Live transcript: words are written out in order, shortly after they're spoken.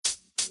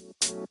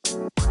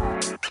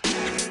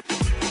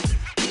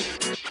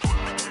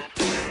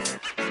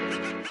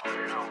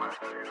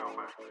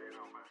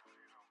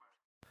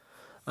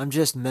I'm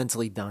just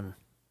mentally done.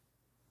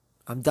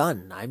 I'm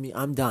done. I mean,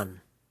 I'm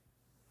done.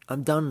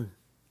 I'm done.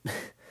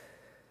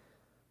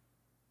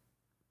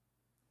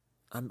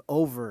 I'm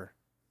over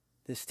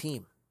this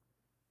team.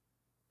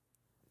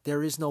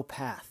 There is no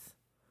path.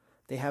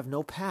 They have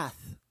no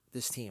path,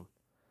 this team.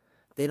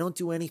 They don't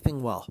do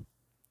anything well.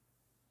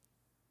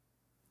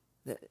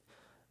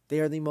 They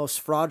are the most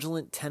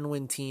fraudulent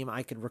 10-win team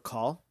I could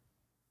recall.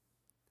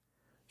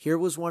 Here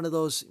was one of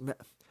those,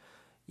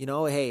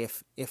 hey,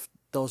 if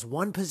those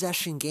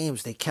one-possession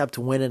games, they kept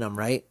winning them,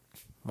 right?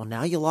 Well,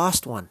 now you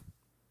lost one.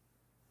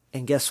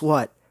 And guess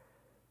what?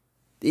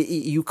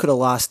 You could have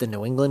lost the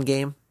New England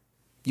game.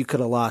 You could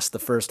have lost the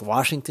first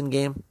Washington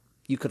game.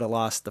 You could have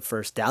lost the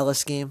first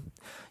Dallas game.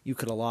 You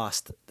could have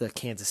lost the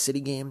Kansas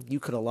City game. You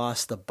could have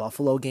lost the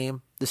Buffalo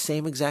game the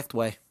same exact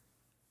way.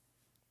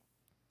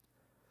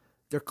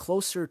 They're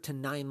closer to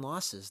 9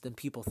 losses than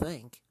people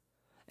think.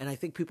 And I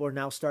think people are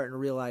now starting to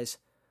realize,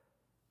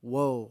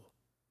 whoa,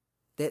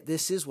 that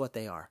this is what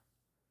they are.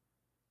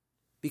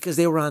 Because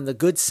they were on the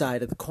good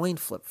side of the coin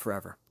flip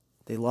forever.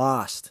 They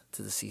lost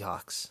to the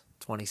Seahawks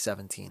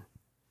 2017.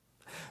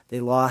 They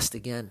lost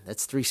again.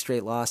 That's 3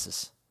 straight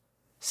losses.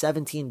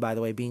 17, by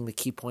the way, being the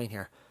key point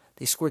here.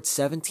 They scored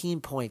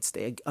 17 points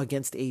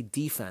against a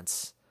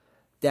defense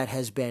that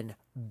has been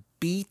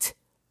beat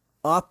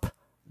up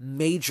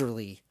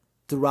majorly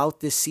throughout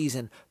this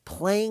season,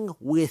 playing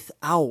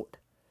without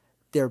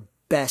their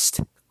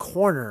best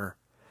corner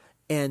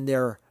and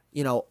their,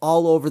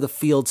 all over the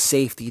field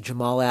safety.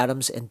 Jamal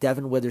Adams and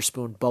Devin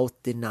Witherspoon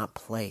both did not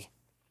play.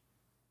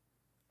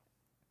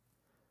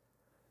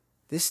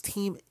 This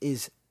team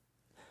is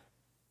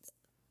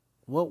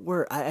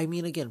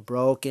again,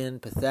 broken,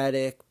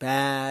 pathetic,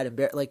 bad,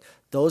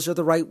 those are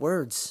the right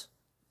words.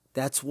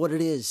 That's what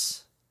it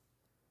is.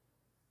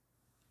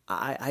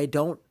 I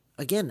don't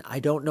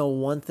know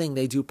one thing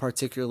they do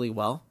particularly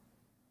well.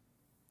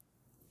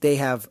 They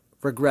have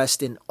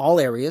regressed in all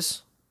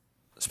areas.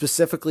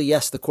 Specifically,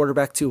 yes, the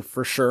quarterback too,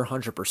 for sure,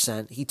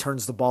 100%. He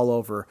turns the ball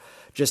over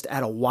just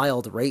at a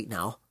wild rate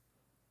now.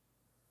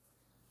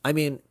 I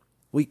mean,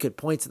 we could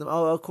point to them.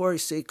 Oh, of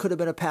course, it could have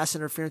been a pass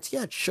interference.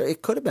 Yeah, sure,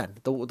 it could have been.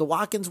 The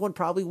Watkins one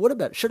probably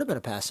should have been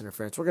a pass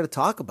interference. We're going to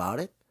talk about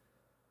it.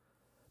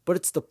 But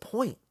it's the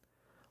point.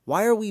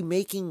 Why are we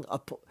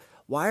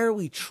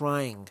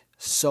trying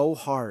so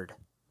hard?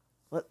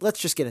 Let's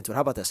just get into it.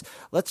 How about this?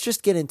 Let's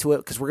just get into it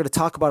because we're going to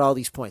talk about all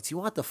these points. You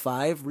want the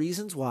 5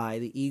 reasons why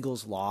the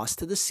Eagles lost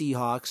to the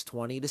Seahawks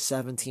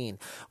 20-17.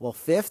 Well,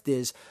 5th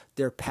is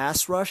their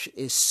pass rush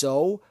is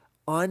so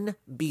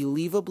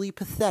unbelievably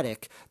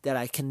pathetic that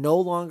I can no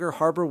longer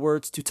harbor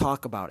words to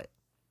talk about it.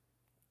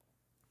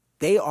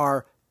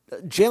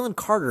 Jalen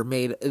Carter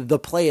made the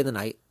play of the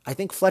night. I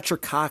think Fletcher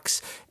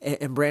Cox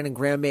and Brandon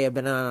Graham may have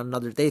been on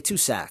another. They had 2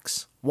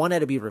 sacks. One had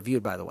to be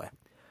reviewed, by the way.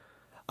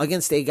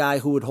 Against a guy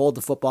who would hold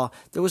the football.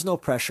 There was no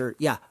pressure.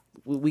 Yeah,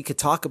 we could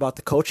talk about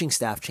the coaching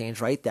staff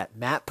change, right? That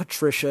Matt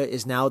Patricia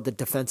is now the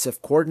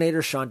defensive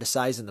coordinator. Sean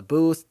Desai's in the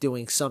booth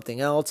doing something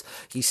else.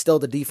 He's still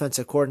the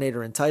defensive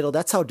coordinator in title.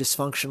 That's how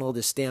dysfunctional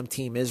this damn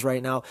team is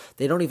right now.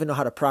 They don't even know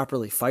how to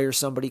properly fire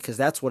somebody because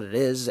that's what it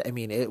is. I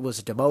mean, it was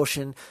a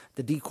demotion.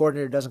 The D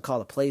coordinator doesn't call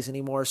the plays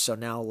anymore. So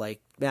now,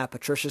 Matt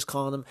Patricia's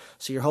calling them.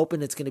 So you're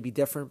hoping it's going to be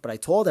different. But I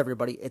told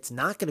everybody it's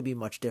not going to be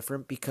much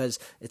different because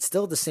it's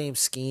still the same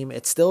scheme.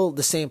 It's still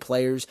the same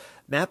players.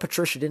 Matt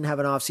Patricia didn't have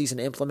an offseason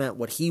to implement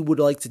what he would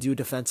like to do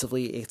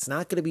defensively. It's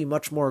not going to be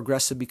much more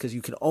aggressive because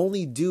you can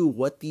only do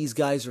what these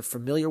guys are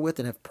familiar with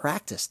and have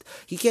practiced.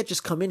 He can't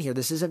just come in here.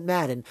 This isn't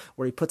Madden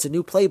where he puts a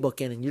new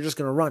playbook in and you're just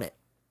going to run it.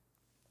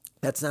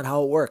 That's not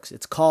how it works.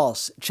 It's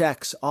calls,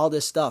 checks, all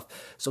this stuff.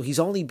 So he's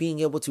only being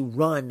able to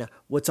run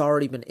what's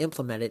already been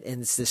implemented,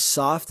 and it's this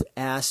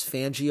soft-ass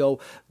Fangio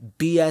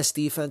BS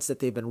defense that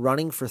they've been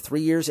running for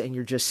 3 years, and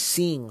you're just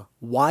seeing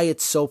why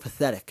it's so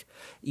pathetic.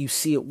 You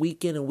see it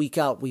week in and week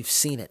out. We've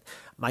seen it.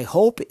 My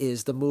hope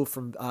is the move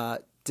from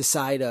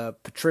Desai to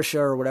Patricia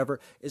or whatever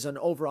is an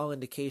overall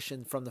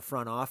indication from the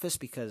front office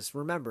because,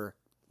 remember,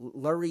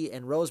 Lurie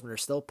and Roseman are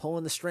still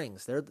pulling the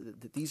strings.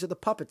 These are the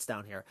puppets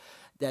down here,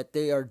 that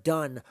they are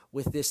done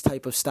with this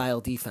type of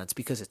style defense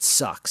because it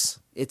sucks.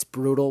 It's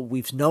brutal.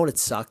 We've known it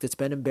sucked. It's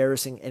been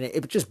embarrassing, and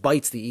it just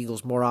bites the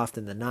Eagles more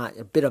often than not.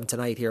 It bit them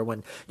tonight here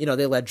when, they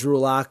let Drew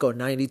Lock go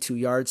 92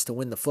 yards to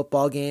win the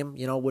football game,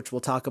 which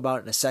we'll talk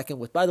about in a second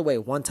with, by the way,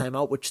 one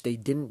timeout, which they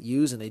didn't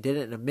use, and they did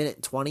it in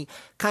 1:20.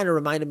 Kind of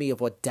reminded me of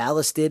what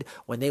Dallas did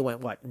when they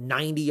went,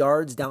 90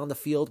 yards down the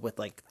field with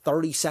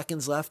 30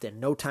 seconds left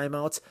and no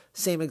timeouts.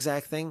 Same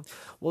exact thing.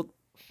 Well,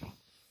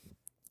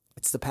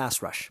 it's the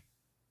pass rush.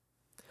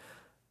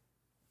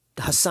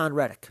 Hassan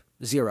Reddick,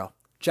 0.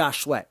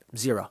 Josh Sweat,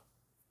 0.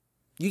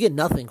 You get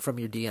nothing from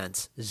your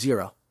DNs,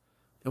 0.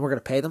 And we're going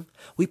to pay them?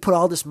 We put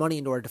all this money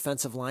into our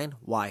defensive line.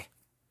 Why?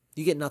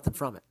 You get nothing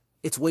from it.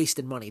 It's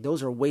wasted money.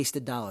 Those are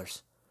wasted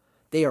dollars.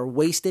 They are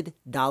wasted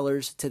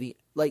dollars to the,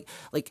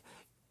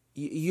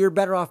 you're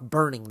better off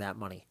burning that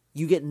money.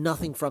 You get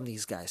nothing from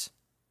these guys.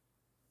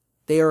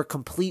 They are a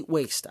complete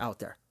waste out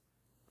there.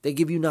 They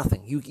give you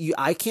nothing.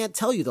 I can't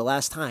tell you the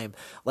last time,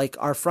 like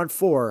our front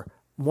four,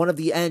 one of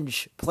the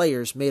edge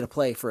players made a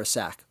play for a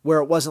sack, where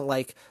it wasn't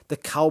like the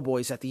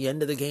Cowboys at the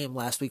end of the game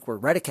last week where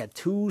Reddick had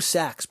 2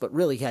 sacks, but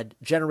really had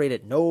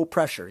generated no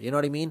pressure. You know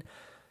what I mean?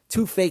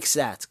 2 fake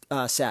sacks.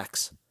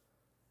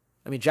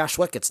 I mean, Josh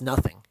Sweat gets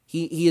nothing.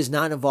 He is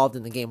not involved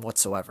in the game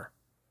whatsoever.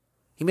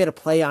 He made a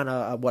play on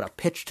a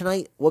pitch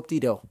tonight?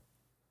 Whoop-de-doo.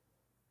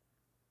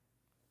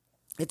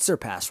 It's their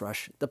pass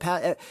rush. We're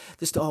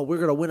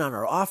going to win on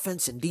our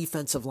offense and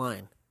defensive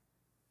line.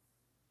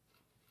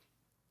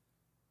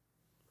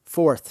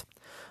 Fourth,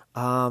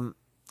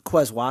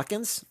 Quez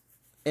Watkins.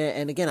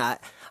 And again,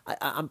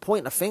 I'm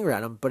pointing a finger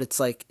at him, but it's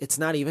like, it's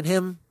not even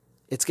him.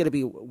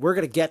 We're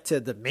going to get to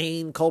the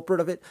main culprit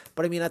of it.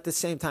 But I mean, at the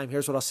same time,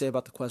 here's what I'll say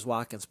about the Quez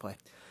Watkins play.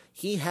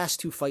 He has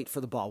to fight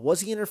for the ball.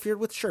 Was he interfered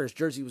with? Sure, his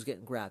jersey was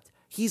getting grabbed.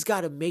 He's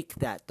got to make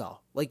that, though.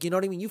 Like, you know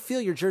what I mean? You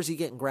feel your jersey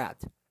getting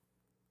grabbed.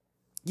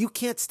 You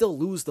can't still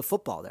lose the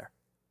football there.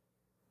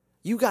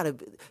 You got to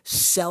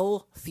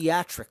sell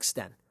theatrics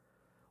then,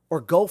 or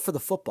go for the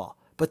football.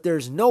 But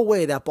there's no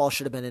way that ball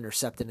should have been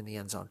intercepted in the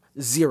end zone.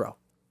 Zero.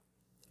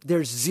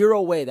 There's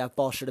zero way that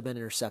ball should have been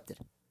intercepted.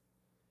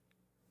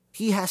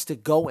 He has to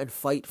go and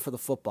fight for the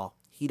football.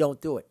 He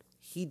don't do it.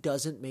 He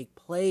doesn't make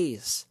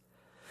plays.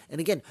 And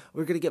again,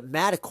 we're going to get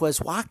mad at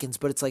Quez Watkins,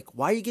 but it's like,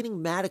 why are you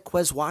getting mad at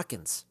Quez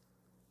Watkins?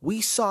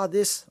 We saw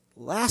this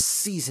last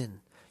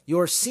season.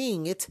 You're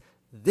seeing it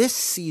this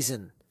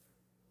season.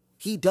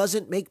 He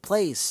doesn't make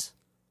plays.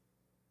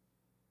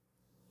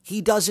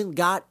 He doesn't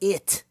got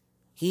it.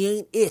 He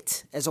ain't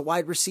it as a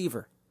wide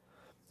receiver.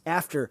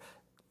 After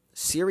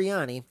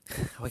Sirianni,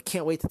 I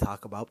can't wait to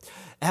talk about.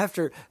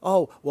 Our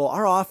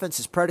offense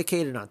is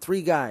predicated on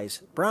 3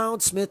 guys, Brown,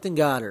 Smith, and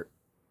Goddard.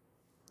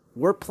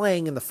 We're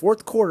playing in the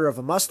fourth quarter of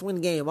a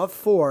must-win game of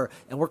 4,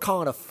 and we're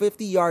calling a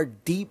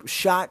 50-yard deep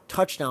shot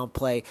touchdown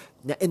play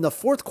in the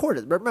fourth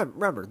quarter.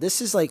 Remember,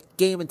 this is like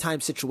game and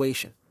time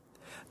situation.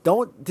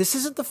 This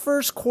isn't the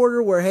first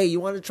quarter where, hey, you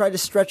want to try to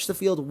stretch the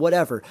field,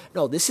 whatever.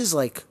 No, this is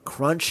like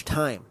crunch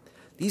time.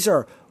 These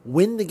are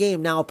win the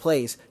game now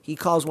plays. He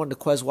calls one to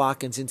Quez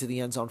Watkins into the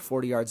end zone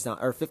 40 yards down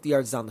or 50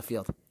 yards down the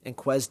field, and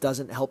Quez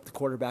doesn't help the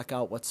quarterback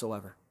out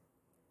whatsoever.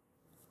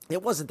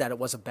 It wasn't that it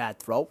was a bad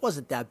throw. It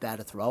wasn't that bad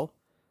a throw.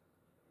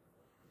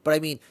 But I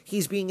mean,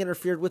 he's being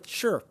interfered with.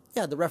 Sure,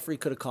 yeah, the referee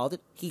could have called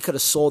it. He could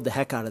have sold the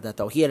heck out of that,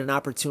 though. He had an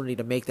opportunity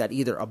to make that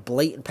either a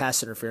blatant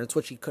pass interference,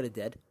 which he could have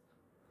did.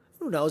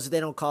 Who knows? If they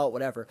don't call it,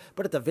 whatever.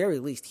 But at the very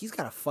least, he's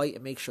got to fight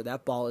and make sure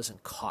that ball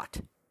isn't caught.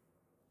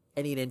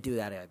 And he didn't do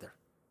that either.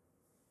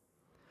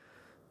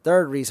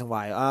 Third reason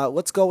why.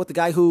 Let's go with the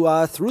guy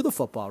who threw the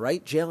football,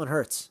 right? Jalen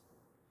Hurts.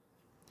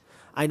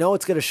 I know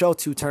it's going to show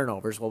 2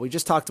 turnovers. Well, we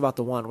just talked about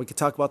the one. We could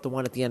talk about the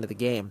one at the end of the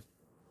game,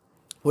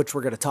 which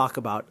we're going to talk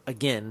about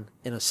again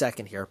in a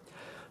second here.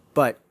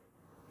 But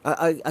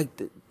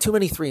too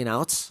many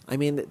 3-and-outs. I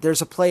mean,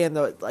 there's a play in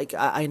the,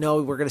 I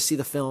know we're going to see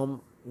the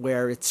film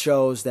where it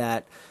shows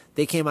that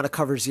they came out of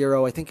cover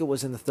 0. I think it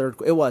was in the third.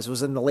 It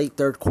was in the late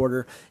third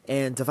quarter,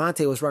 and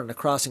Devontae was running a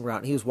crossing route,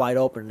 and he was wide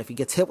open. And if he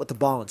gets hit with the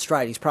ball in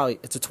stride, it's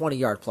a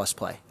 20-yard plus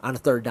play on a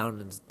third down,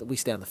 and we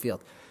stay on the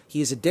field.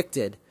 He is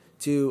addicted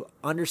to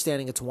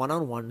understanding it's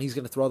one-on-one, and he's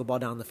going to throw the ball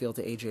down the field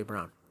to A.J.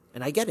 Brown.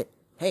 And I get it.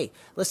 Hey,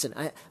 listen,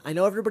 I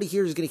know everybody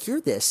here is going to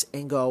hear this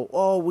and go,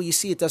 oh, well, you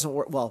see, it doesn't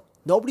work. Well,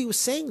 nobody was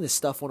saying this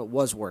stuff when it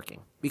was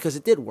working, because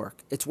it did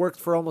work. It's worked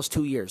for almost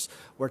 2 years.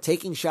 Where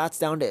taking shots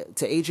down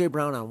to A.J.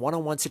 Brown on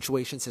one-on-one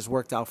situations has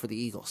worked out for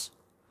the Eagles.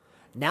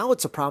 Now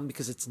it's a problem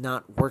because it's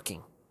not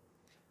working.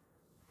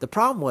 The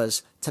problem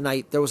was,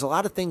 tonight, there was a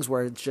lot of things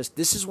where it's just,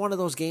 this is one of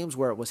those games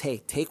where it was,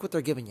 hey, take what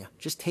they're giving you.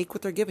 Just take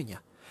what they're giving you.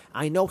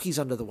 I know he's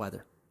under the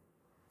weather.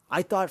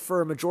 I thought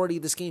for a majority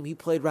of this game he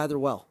played rather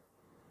well.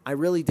 I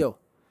really do.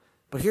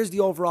 But here's the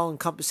overall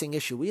encompassing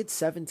issue. We had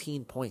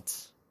 17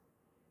 points.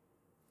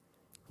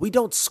 We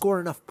don't score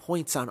enough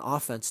points on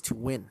offense to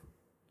win.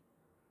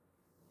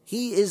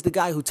 He is the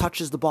guy who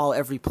touches the ball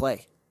every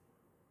play.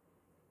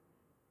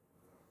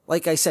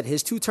 Like I said,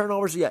 his 2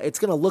 turnovers, yeah, it's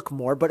going to look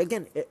more. But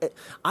again,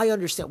 I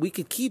understand. We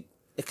could keep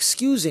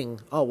excusing,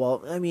 okay.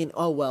 But I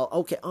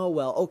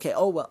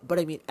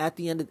mean, at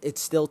the end,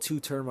 it's still 2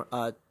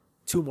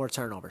 more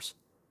turnovers.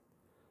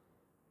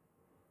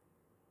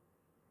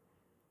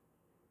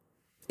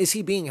 Is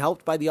he being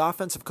helped by the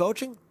offensive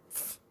coaching?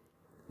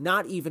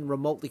 Not even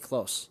remotely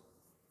close.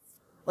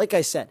 Like I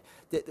said,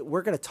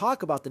 we're going to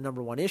talk about the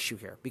number one issue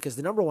here, because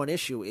the number one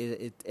issue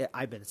is,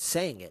 I've been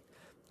saying it.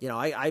 You know,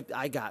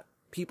 I got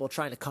people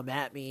trying to come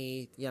at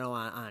me,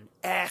 on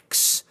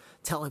X,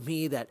 telling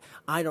me that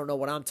I don't know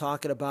what I'm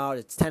talking about.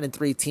 It's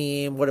 10-3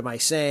 team. What am I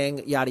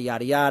saying? Yada,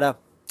 yada, yada.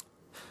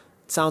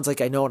 Sounds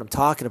like I know what I'm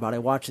talking about. I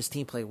watch this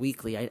team play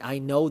weekly. I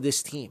know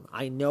this team.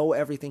 I know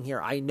everything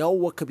here. I know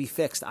what could be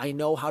fixed. I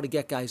know how to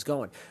get guys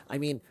going. I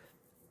mean,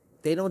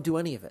 they don't do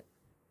any of it.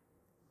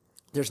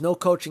 There's no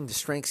coaching to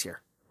strengths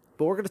here.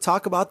 But we're going to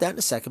talk about that in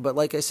a second. But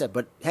like I said,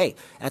 hey,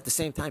 at the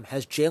same time,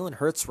 has Jalen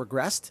Hurts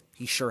regressed?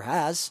 He sure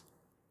has.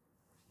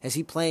 Is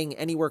he playing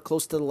anywhere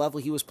close to the level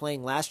he was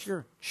playing last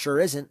year? Sure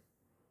isn't.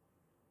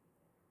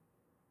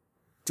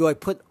 Do I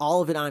put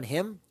all of it on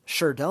him?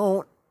 Sure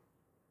don't.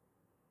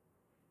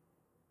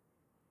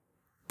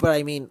 But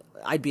I mean,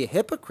 I'd be a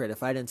hypocrite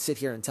if I didn't sit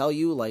here and tell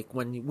you, like,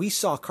 when we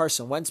saw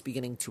Carson Wentz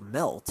beginning to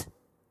melt,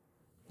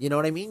 you know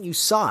what I mean? You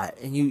saw it,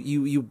 and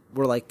you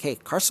were like, hey,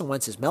 Carson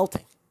Wentz is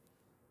melting.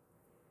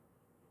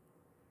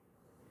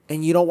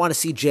 And you don't want to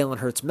see Jalen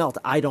Hurts melt.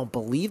 I don't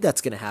believe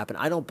that's going to happen.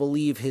 I don't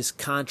believe his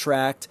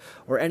contract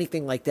or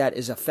anything like that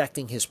is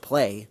affecting his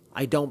play.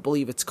 I don't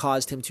believe it's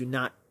caused him to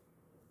not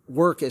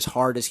work as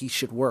hard as he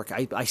should work.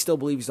 I still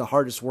believe he's the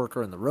hardest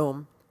worker in the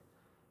room.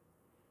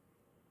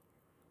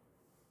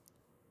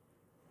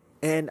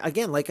 And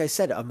again, like I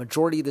said, a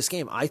majority of this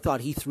game, I thought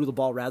he threw the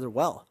ball rather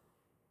well.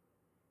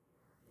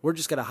 We're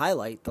just going to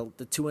highlight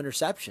the 2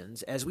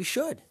 interceptions, as we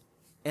should.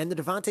 And the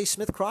Devontae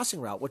Smith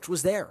crossing route, which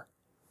was there.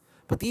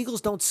 But the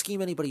Eagles don't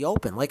scheme anybody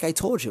open, like I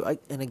told you.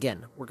 And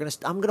again,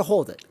 I'm gonna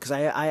hold it because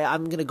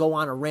I'm gonna go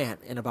on a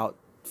rant in about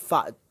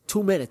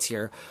 2 minutes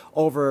here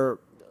over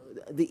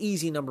the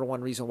easy number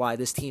one reason why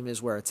this team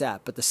is where it's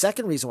at. But the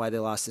second reason why they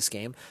lost this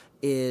game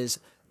is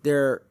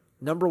their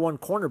number one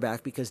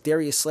cornerback, because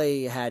Darius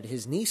Slay had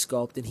his knee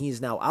scoped and he's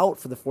now out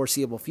for the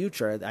foreseeable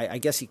future. I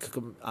guess he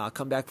could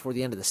come back before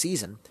the end of the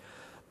season.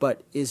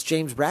 But is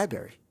James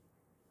Bradberry.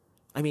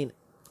 I mean,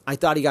 I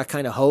thought he got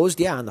kind of hosed.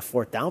 Yeah, on the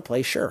 4th down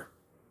play, sure.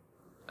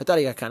 I thought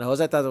he got kind of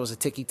hosed. I thought it was a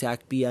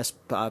ticky-tack BS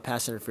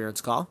pass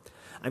interference call.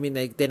 I mean,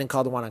 they didn't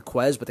call the one on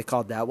Quez, but they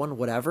called that one,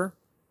 whatever.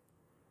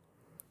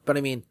 But,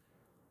 I mean,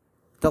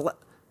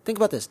 think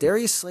about this.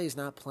 Darius Slay is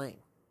not playing,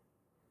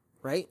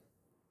 right?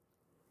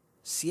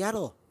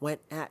 Seattle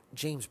went at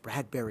James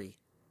Bradberry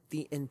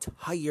the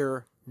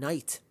entire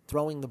night,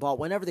 throwing the ball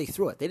whenever they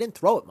threw it. They didn't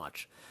throw it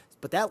much.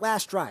 But that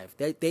last drive,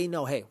 they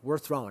know, hey, we're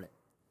throwing it.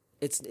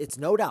 It's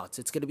no doubts.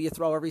 It's going to be a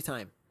throw every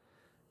time.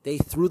 They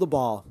threw the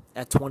ball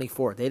at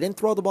 24. They didn't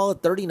throw the ball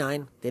at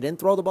 39. They didn't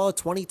throw the ball at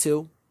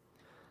 22.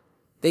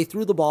 They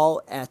threw the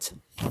ball at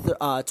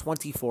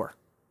 24.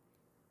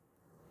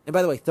 And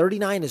by the way,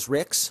 39 is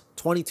Rick's,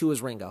 22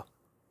 is Ringo,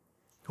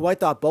 who I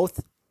thought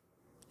both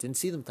didn't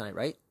see them tonight,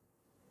 right?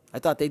 I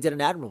thought they did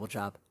an admirable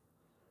job.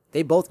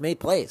 They both made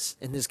plays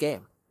in this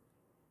game.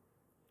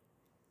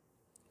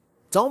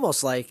 It's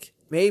almost like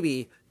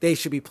maybe they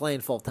should be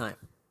playing full time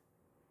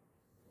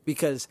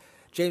because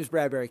James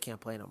Bradberry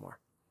can't play no more.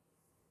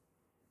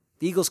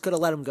 The Eagles could have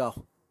let him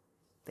go.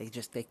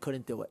 They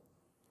couldn't do it.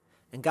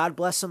 And God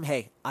bless him.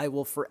 Hey, I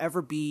will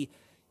forever be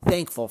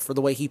thankful for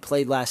the way he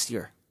played last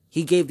year.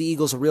 He gave the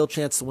Eagles a real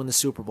chance to win the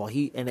Super Bowl.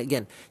 And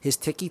again, his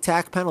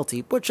ticky-tack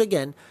penalty, which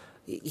again,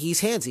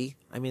 he's handsy.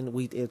 I mean,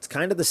 it's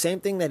kind of the same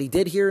thing that he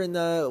did here in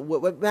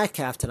with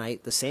Metcalf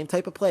tonight. The same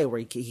type of play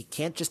where he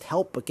can't just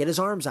help but get his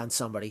arms on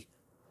somebody.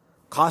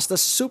 Cost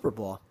us a Super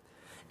Bowl.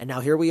 And now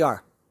here we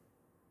are.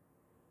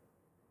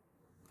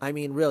 I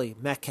mean, really,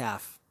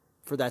 Metcalf,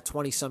 for that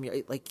 20-some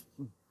year, like,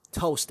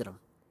 toasted him.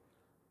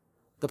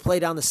 The play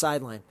down the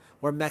sideline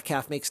where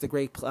Metcalf makes the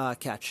great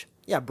catch.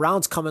 Yeah,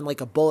 Brown's coming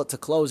like a bullet to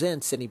close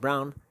in, Sidney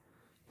Brown.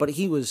 But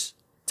he was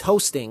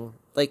toasting,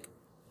 like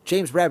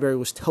James Bradberry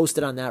was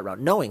toasted on that route,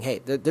 knowing, hey,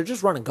 they're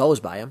just running goes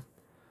by him.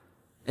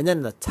 And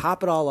then to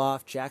top it all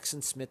off,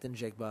 Jackson Smith and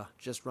Jigba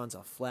just runs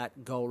a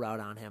flat go route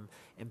on him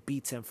and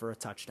beats him for a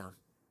touchdown.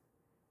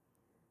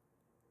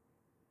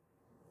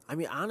 I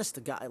mean, honest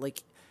to God,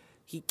 like,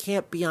 he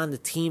can't be on the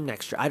team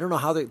next year. I don't know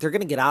how they're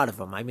going to get out of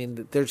him. I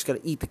mean, they're just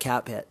going to eat the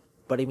cap hit.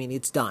 But, I mean,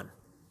 it's done.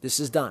 This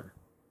is done.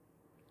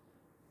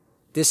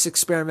 This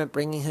experiment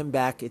bringing him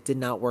back, it did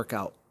not work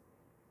out.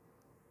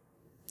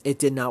 It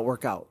did not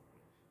work out.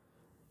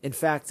 In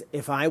fact,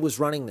 if I was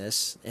running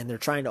this and they're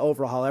trying to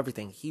overhaul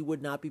everything, he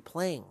would not be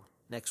playing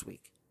next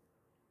week.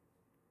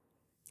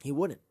 He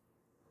wouldn't.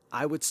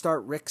 I would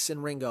start Ricks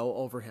and Ringo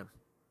over him.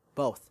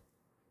 Both.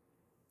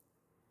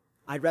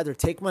 I'd rather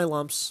take my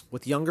lumps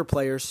with younger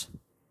players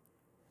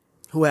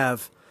who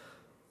have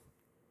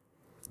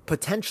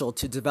potential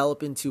to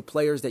develop into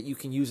players that you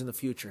can use in the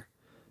future,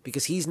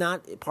 because he's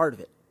not part of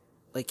it.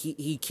 Like,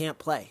 he can't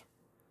play.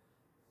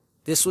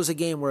 This was a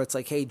game where it's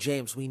like, hey,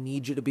 James, we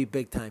need you to be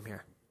big time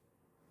here.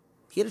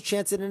 He had a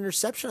chance at an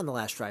interception on the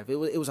last drive. It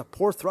was a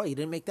poor throw. He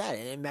didn't make that.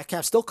 And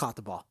Metcalf still caught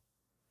the ball.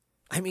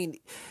 I mean,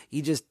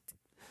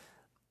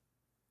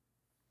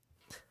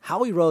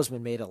 Howie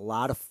Roseman made a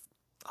lot of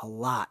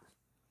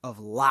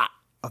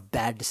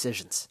bad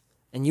decisions.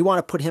 And you want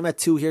to put him at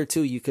 2 here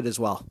too, you could as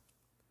well.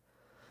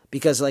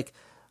 Because, like,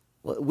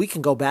 we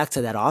can go back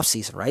to that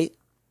offseason, right?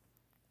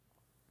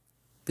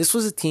 This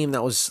was a team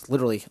that was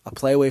literally a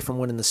play away from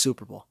winning the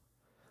Super Bowl.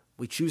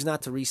 We choose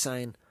not to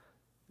re-sign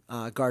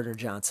Gardner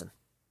Johnson.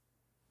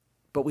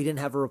 But we didn't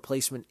have a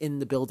replacement in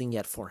the building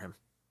yet for him.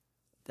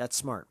 That's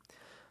smart.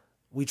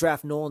 We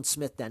draft Nolan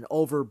Smith then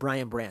over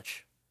Brian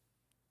Branch.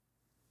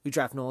 We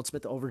draft Nolan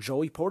Smith over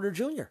Joey Porter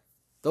Jr.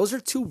 Those are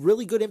 2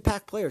 really good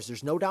impact players.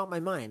 There's no doubt in my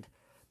mind.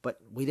 But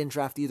we didn't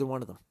draft either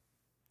one of them.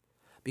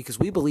 Because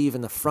we believe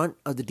in the front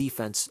of the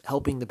defense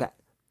helping the back.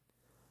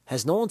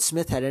 Has Nolan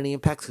Smith had any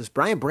impact? Because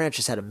Brian Branch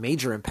has had a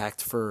major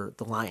impact for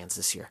the Lions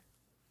this year.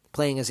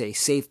 playing as a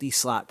safety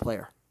slot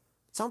player.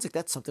 Sounds like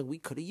that's something we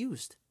could have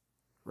used,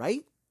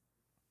 right?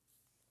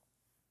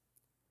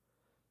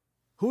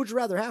 Who would you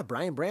rather have,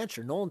 Brian Branch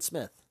or Nolan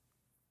Smith?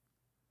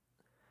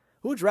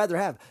 Who would you rather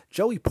have,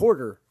 Joey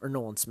Porter or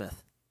Nolan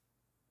Smith?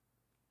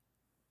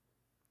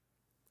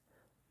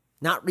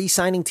 Not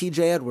re-signing TJ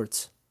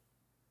Edwards.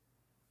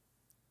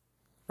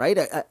 Right?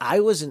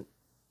 I wasn't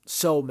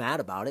so mad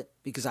about it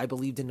because I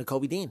believed in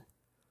Nakobe Dean.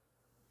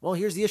 Well,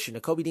 here's the issue.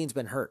 Nakobe Dean's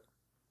been hurt.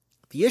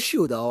 The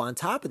issue, though, on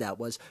top of that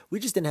was we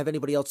just didn't have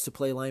anybody else to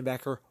play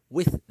linebacker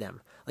with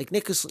them. Like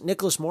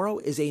Nicholas Morrow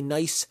is a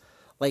nice,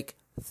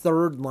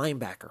 third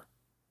linebacker.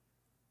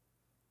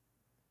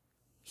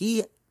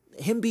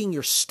 Him being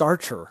your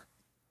starter,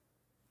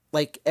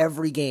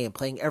 every game,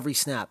 playing every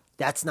snap,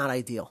 that's not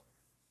ideal.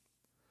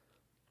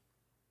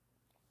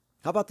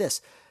 How about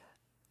this?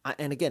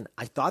 And again,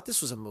 I thought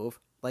this was a move,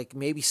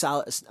 maybe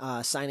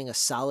signing a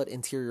solid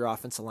interior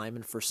offensive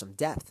lineman for some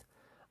depth.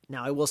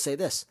 Now, I will say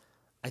this.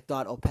 I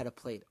thought Opeta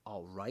played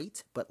all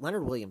right, but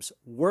Leonard Williams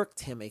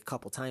worked him a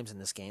couple times in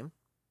this game.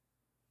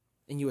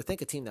 And you would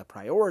think a team that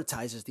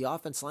prioritizes the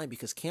offense line,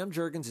 because Cam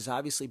Jurgens is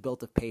obviously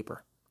built of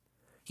paper.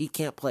 He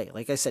can't play.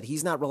 Like I said,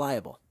 he's not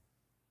reliable.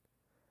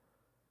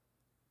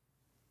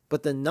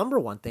 But the number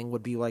one thing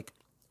would be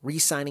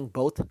re-signing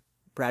both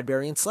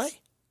Bradbury and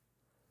Slay.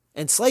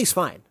 And Slay's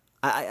fine.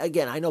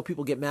 I know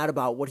people get mad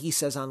about what he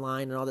says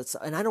online and all that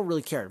stuff, and I don't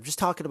really care. I'm just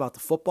talking about the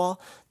football.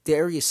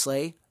 Darius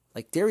Slay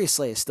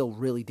is still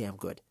really damn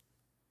good.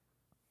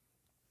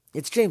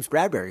 It's James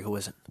Bradbury who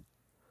isn't.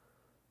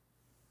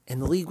 And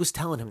the league was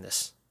telling him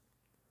this.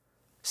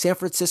 San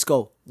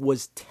Francisco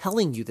was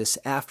telling you this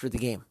after the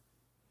game.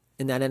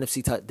 In that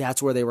NFC title,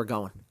 that's where they were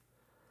going.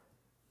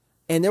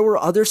 And there were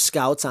other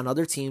scouts on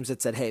other teams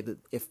that said, hey,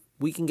 if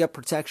we can get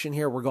protection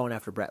here, we're going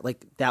after Brett.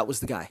 That was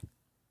the guy.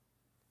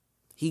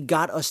 He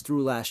got us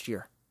through last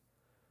year.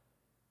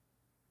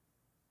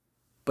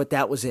 But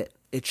that was it.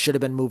 It should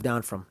have been moved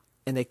on from.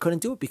 And they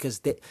couldn't do it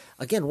because,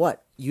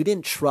 you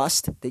didn't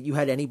trust that you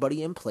had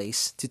anybody in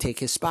place to take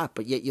his spot,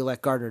 but yet you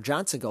let Gardner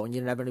Johnson go and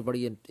you didn't have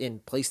anybody in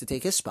place to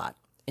take his spot.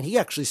 And he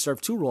actually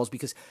served two roles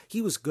because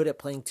he was good at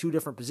playing two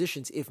different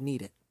positions if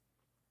needed.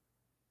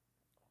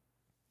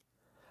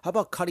 How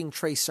about cutting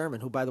Trey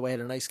Sermon, who, by the way, had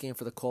a nice game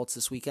for the Colts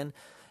this weekend,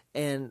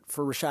 and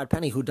for Rashad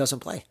Penny, who doesn't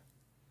play?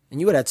 And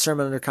you would have had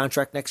Sermon under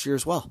contract next year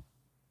as well.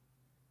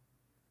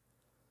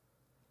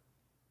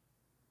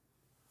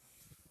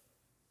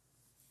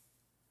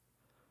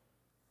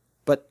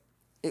 But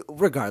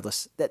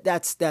regardless,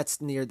 that's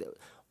near the...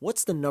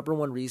 What's the number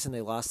one reason they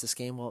lost this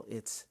game? Well,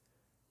 it's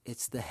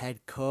the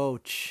head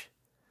coach.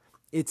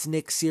 It's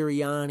Nick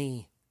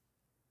Sirianni.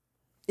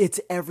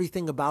 It's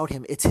everything about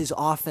him. It's his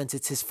offense.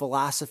 It's his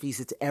philosophies.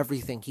 It's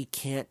everything. He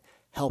can't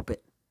help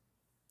it.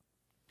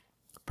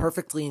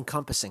 Perfectly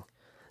encompassing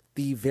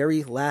the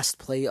very last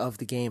play of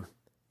the game.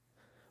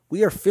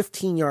 We are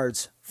 15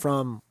 yards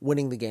from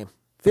winning the game.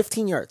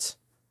 15 yards.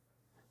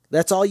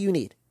 That's all you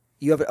need.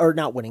 Or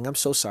not winning, I'm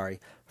so sorry.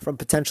 From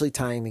potentially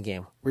tying the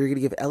game, where you're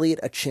going to give Elliott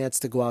a chance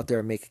to go out there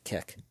and make a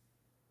kick.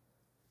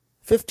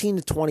 15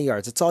 to 20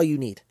 yards. That's all you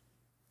need.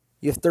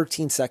 You have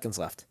 13 seconds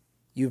left.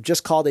 You've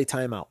just called a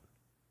timeout.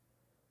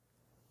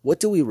 What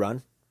do we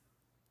run?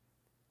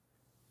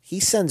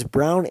 He sends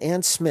Brown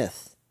and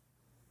Smith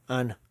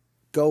on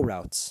go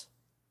routes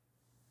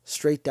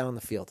straight down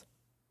the field.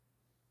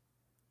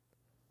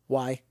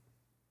 Why?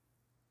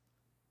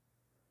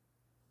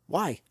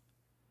 Why?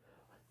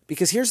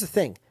 Because here's the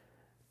thing.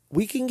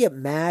 We can get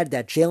mad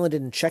that Jalen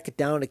didn't check it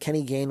down to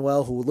Kenny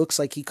Gainwell, who looks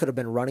like he could have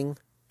been running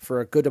for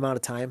a good amount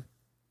of time.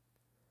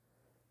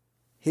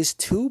 His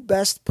two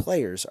best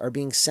players are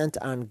being sent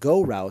on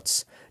go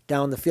routes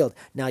down the field.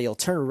 Now you'll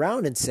turn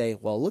around and say,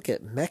 well, look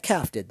at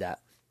Metcalf did that.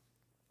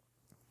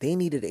 They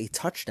needed a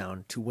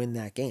touchdown to win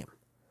that game.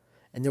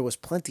 And there was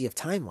plenty of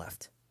time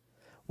left.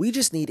 We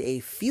just need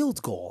a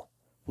field goal.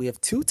 We have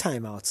 2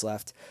 timeouts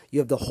left. You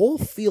have the whole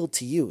field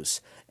to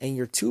use. And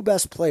your 2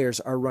 best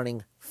players are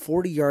running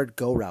 40-yard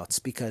go routes.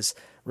 Because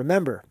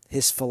remember,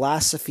 his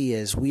philosophy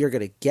is we are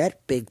going to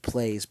get big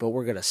plays, but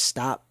we're going to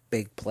stop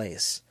big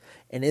plays.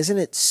 And isn't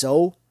it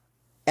so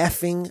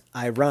effing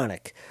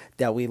ironic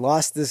that we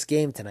lost this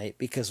game tonight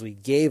because we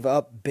gave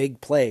up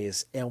big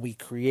plays and we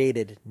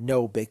created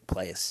no big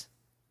plays?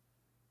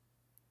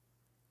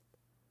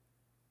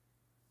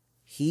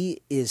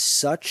 He is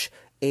such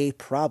a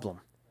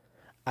problem.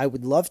 I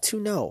would love to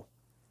know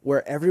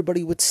where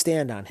everybody would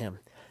stand on him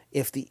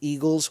if the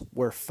Eagles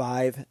were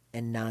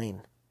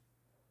 5-9.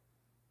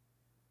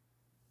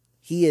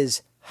 He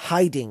is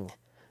hiding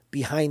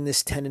behind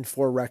this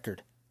 10-4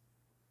 record.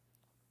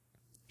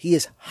 He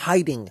is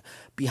hiding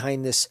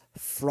behind this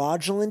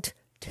fraudulent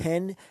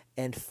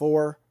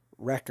 10-4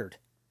 record.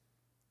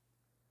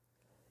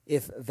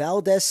 If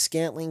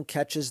Valdez-Scantling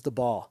catches the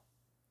ball,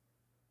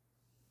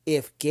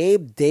 if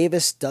Gabe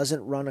Davis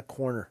doesn't run a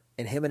corner,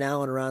 and him and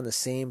Allen are on the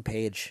same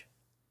page,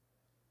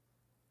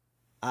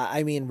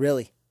 I mean,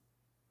 really,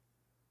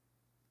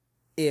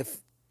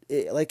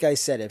 like I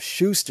said, if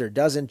Schuster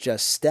doesn't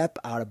just step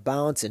out of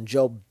bounds and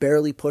Joe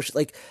barely push,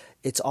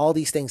 It's all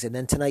these things. And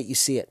then tonight you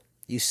see it.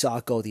 You saw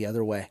it go the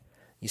other way.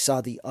 You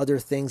saw the other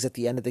things at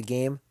the end of the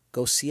game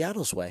go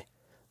Seattle's way.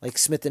 Like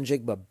Smith and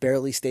Jigba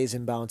barely stays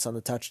in bounds on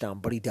the touchdown,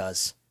 but he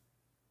does.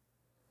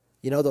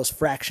 You know those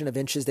fraction of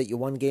inches that you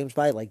won games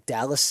by, like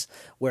Dallas,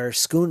 where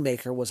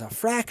Schoonmaker was a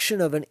fraction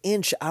of an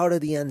inch out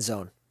of the end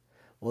zone.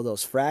 Well,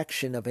 those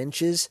fraction of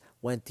inches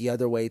went the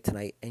other way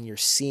tonight, and you're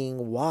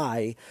seeing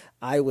why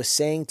I was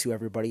saying to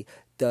everybody,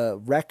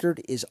 the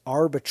record is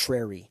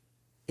arbitrary.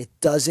 It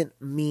doesn't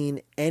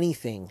mean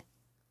anything.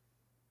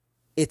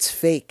 It's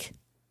fake.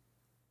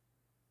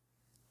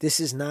 This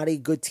is not a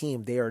good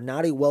team. They are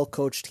not a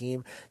well-coached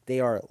team.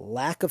 They are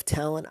lack of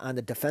talent on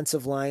the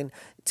defensive line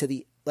to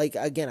the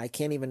again, I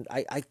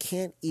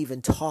can't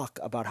even talk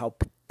about how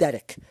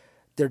pathetic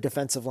their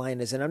defensive line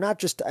is. And I'm not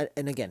just,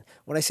 and again,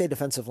 when I say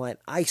defensive line,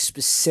 I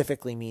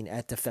specifically mean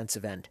at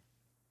defensive end.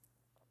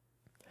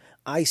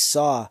 I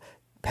saw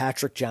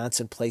Patrick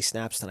Johnson play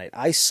snaps tonight.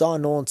 I saw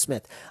Nolan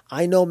Smith.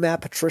 I know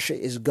Matt Patricia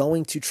is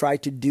going to try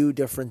to do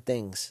different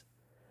things.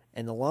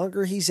 And the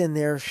longer he's in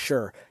there,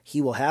 sure,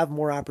 he will have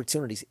more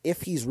opportunities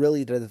if he's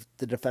really the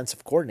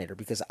defensive coordinator,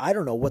 because I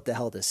don't know what the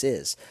hell this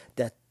is.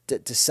 That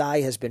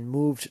Desai has been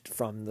moved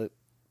from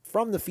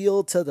the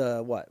field to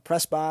the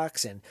press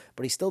box,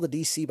 but he's still the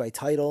DC by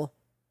title.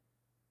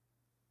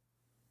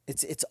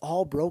 It's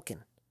all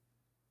broken.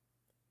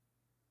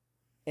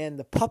 And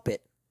the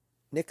puppet,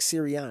 Nick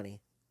Sirianni,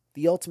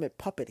 the ultimate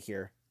puppet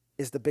here,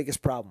 is the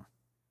biggest problem.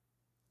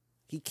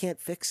 He can't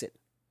fix it.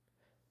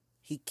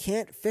 He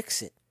can't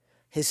fix it.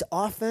 His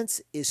offense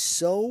is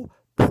so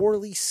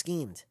poorly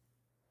schemed.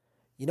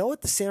 You know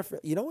what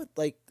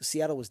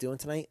Seattle was doing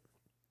tonight?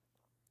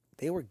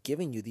 They were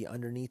giving you the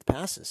underneath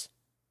passes.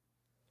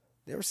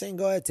 They were saying,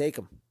 go ahead, take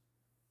them.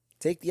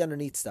 Take the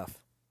underneath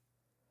stuff.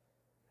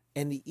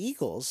 And the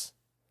Eagles,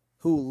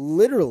 who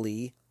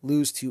literally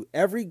lose to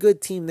every good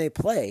team they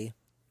play,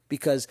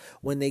 because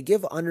when they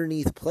give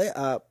underneath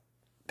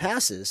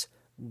passes,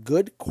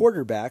 good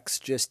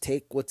quarterbacks just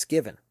take what's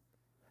given.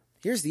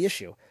 Here's the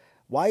issue.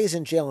 Why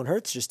isn't Jalen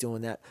Hurts just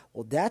doing that?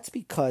 Well, that's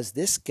because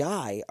this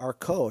guy, our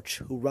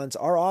coach, who runs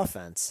our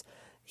offense,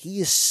 he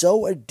is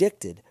so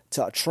addicted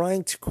to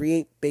trying to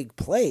create big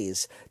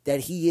plays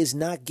that he is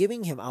not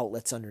giving him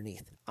outlets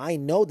underneath. I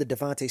know the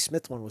Devontae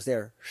Smith one was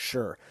there,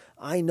 sure.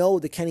 I know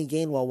the Kenny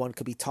Gainwell one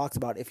could be talked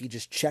about if he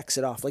just checks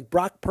it off. Like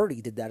Brock Purdy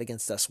did that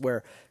against us,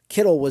 where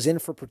Kittle was in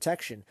for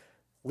protection,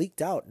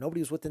 leaked out.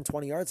 Nobody was within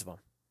 20 yards of him.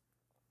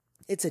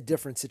 It's a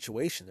different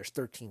situation. There's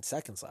 13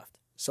 seconds left.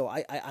 So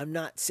I'm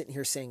not sitting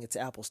here saying it's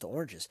apples to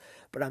oranges,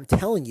 but I'm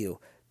telling you,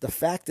 the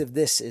fact of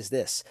this is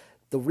this.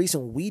 The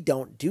reason we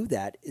don't do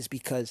that is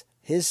because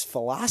his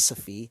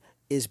philosophy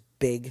is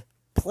big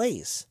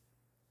plays.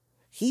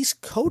 He's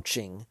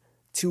coaching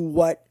to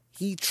what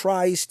he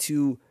tries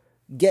to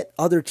get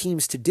other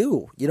teams to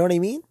do. You know what I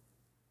mean?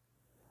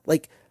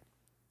 Like,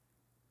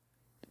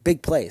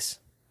 big plays,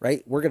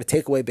 right? We're going to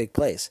take away big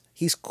plays.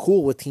 He's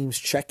cool with teams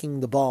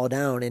checking the ball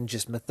down and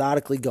just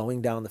methodically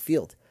going down the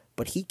field,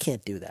 but he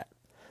can't do that.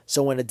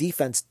 So when a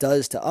defense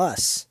does to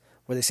us,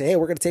 where they say, hey,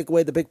 we're going to take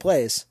away the big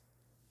plays,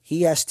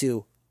 he can't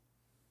do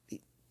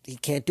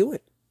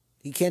it.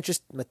 He can't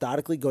just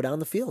methodically go down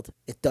the field.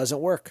 It doesn't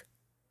work.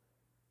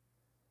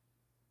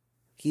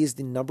 He is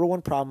the number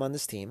one problem on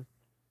this team.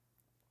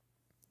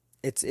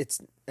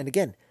 And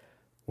again,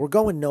 we're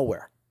going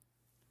nowhere.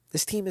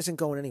 This team isn't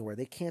going anywhere.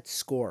 They can't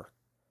score.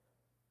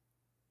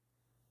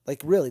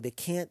 Like, really, they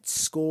can't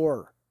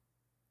score.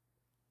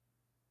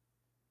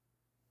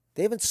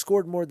 They haven't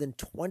scored more than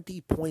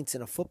 20 points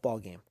in a football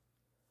game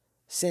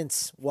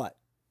since what?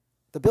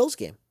 The Bills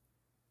game.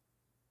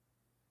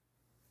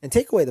 And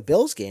take away the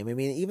Bills game, I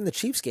mean, even the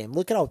Chiefs game,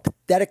 look at how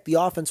pathetic the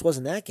offense was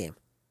in that game.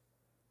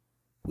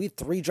 We had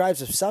 3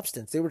 drives of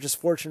substance. They were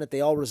just fortunate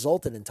they all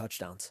resulted in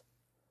touchdowns.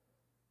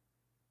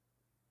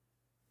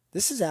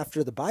 This is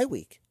after the bye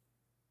week.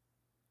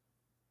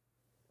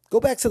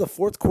 Go back to the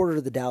fourth quarter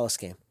of the Dallas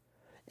game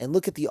and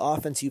look at the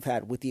offense you've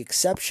had, with the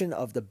exception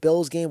of the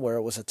Bills game where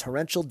it was a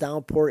torrential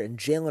downpour and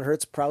Jalen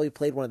Hurts probably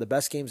played one of the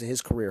best games of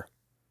his career.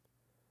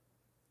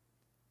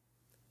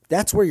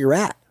 That's where you're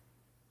at.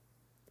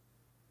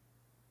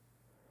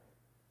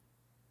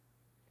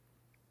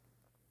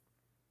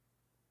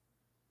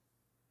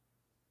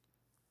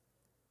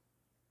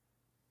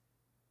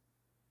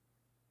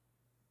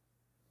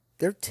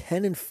 They're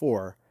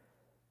 10-4,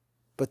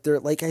 but they're,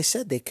 like I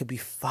said, they could be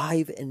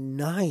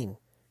 5-9.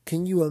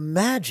 Can you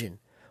imagine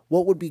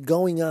what would be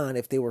going on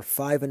if they were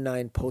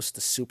 5-9 post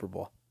the Super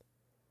Bowl?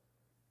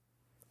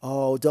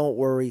 Oh, don't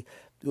worry.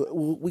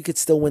 We could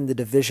still win the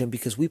division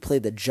because we play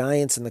the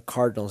Giants and the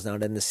Cardinals now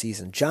to end the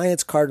season.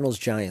 Giants, Cardinals,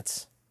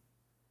 Giants.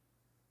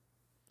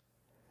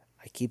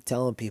 I keep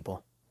telling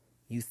people,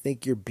 you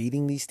think you're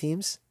beating these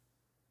teams?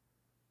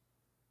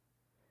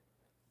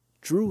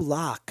 Drew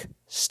Lock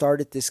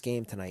started this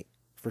game tonight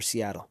for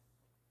Seattle.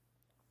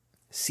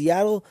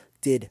 Seattle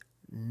did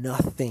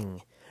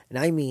nothing, and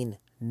I mean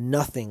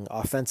nothing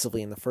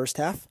offensively in the first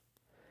half.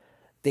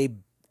 They,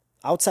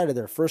 outside of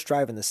their first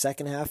drive in the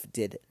second half,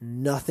 did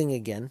nothing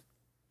again.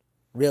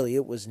 Really,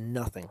 it was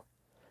nothing.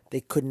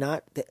 They could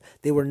not.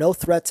 They were no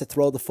threat to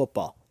throw the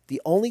football.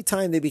 The only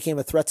time they became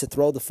a threat to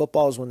throw the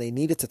football is when they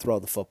needed to throw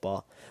the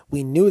football.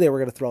 We knew they were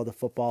going to throw the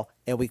football,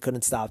 and we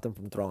couldn't stop them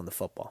from throwing the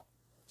football.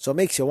 So it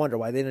makes you wonder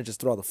why they didn't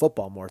just throw the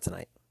football more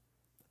tonight.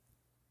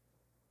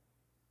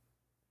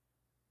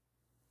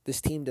 This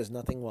team does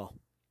nothing well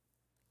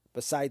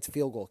besides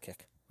field goal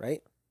kick,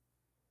 right?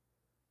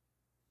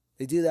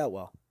 They do that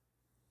well.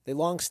 They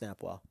long snap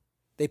well.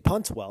 They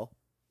punt well.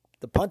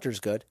 The punter's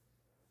good.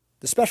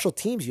 The special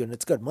teams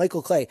unit's good.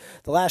 Michael Clay,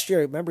 the last year,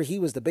 remember he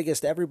was the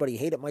biggest. Everybody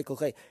hated Michael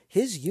Clay.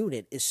 His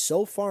unit is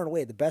so far and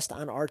away the best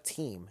on our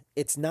team.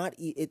 It's not.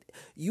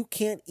 You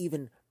can't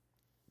even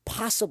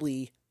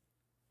possibly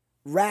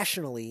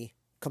rationally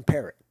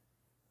compare it.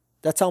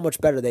 That's how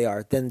much better they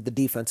are than the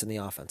defense and the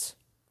offense.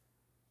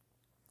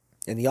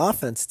 In the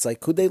offense, it's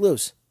like, who'd they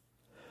lose?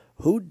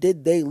 Who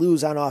did they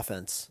lose on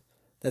offense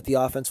that the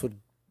offense would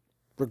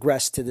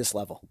regress to this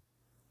level?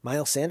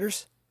 Miles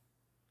Sanders?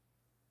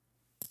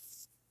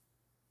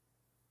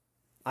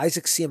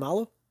 Isaac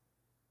Seumalo?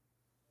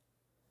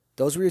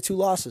 Those were your two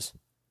losses.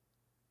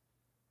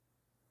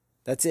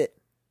 That's it.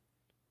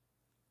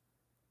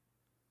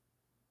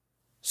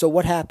 So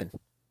what happened?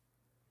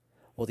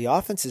 Well, the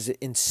offense is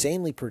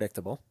insanely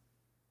predictable.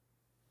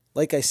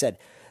 Like I said,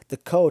 the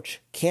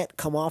coach can't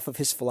come off of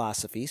his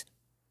philosophies.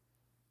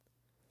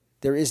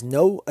 There is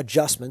no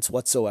adjustments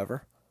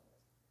whatsoever.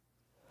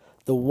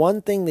 The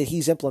one thing that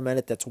he's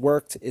implemented that's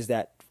worked is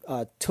that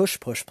tush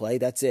push play.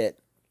 That's it.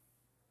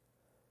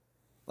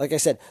 Like I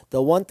said,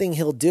 the one thing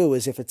he'll do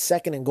is if it's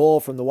second and goal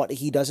from the one,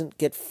 he doesn't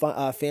get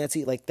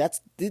fancy. Like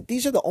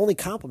these are the only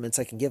compliments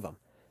I can give him.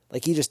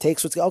 Like he just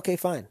takes what's okay,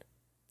 fine.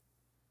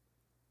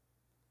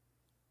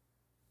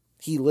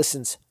 He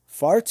listens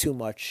far too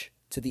much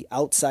to the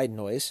outside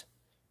noise.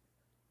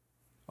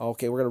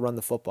 Okay, we're going to run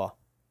the football.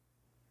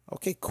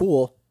 Okay,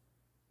 cool.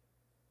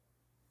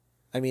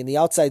 I mean, the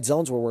outside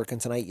zones were working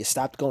tonight. You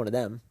stopped going to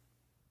them.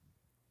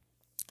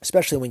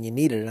 Especially when you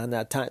needed it on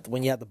that time,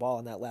 when you had the ball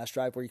on that last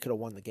drive where you could have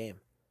won the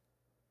game.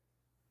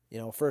 You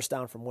know, first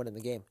down from winning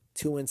the game.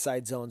 2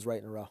 inside zones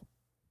right in a row.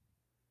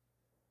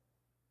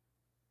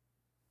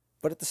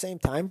 But at the same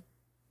time,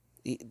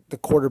 the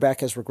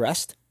quarterback has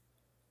regressed.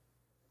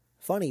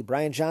 Funny,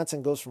 Brian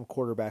Johnson goes from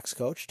quarterback's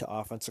coach to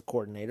offensive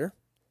coordinator,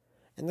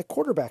 and the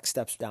quarterback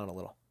steps down a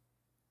little.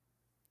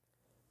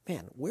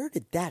 Man, where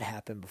did that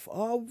happen before?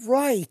 Oh,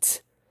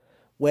 right.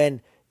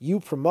 When you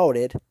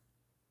promoted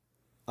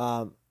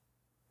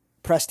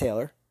Press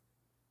Taylor,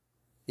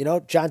 you know,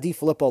 John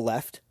DeFilippo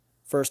left.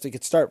 First, we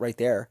could start right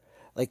there.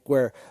 Like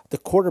where the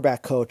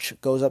quarterback coach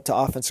goes up to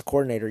offensive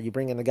coordinator, you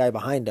bring in the guy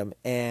behind him,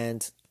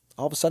 and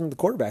all of a sudden the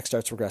quarterback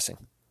starts regressing,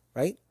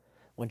 right?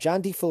 When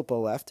John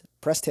DeFilippo left,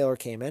 Press Taylor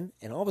came in,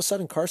 and all of a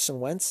sudden Carson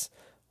Wentz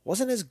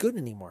wasn't as good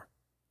anymore.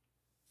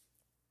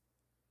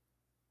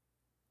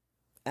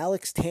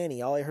 Alex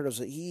Tanney, all I heard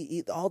was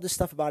all this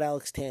stuff about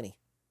Alex Tanney.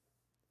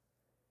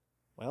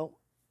 Well,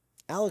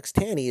 Alex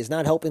Tanney is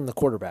not helping the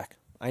quarterback.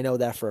 I know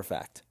that for a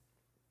fact.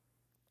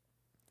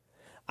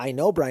 I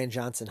know Brian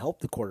Johnson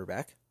helped the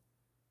quarterback.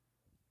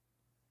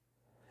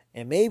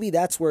 And maybe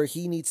that's where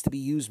he needs to be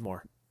used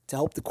more, to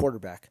help the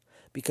quarterback.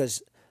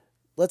 Because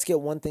let's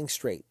get one thing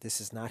straight. This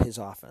is not his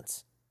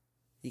offense.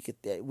 We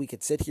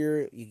could sit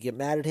here, you get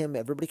mad at him,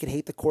 everybody could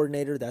hate the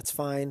coordinator, that's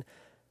fine.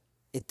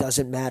 It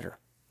doesn't matter.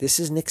 This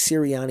is Nick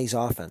Sirianni's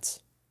offense.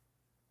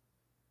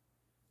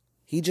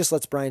 He just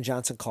lets Brian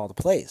Johnson call the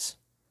plays,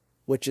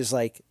 which is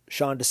like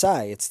Sean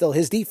Desai. It's still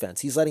his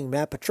defense. He's letting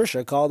Matt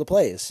Patricia call the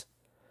plays.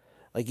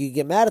 Like, you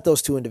get mad at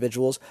those two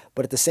individuals,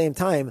 but at the same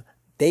time,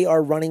 they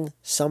are running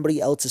somebody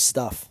else's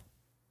stuff.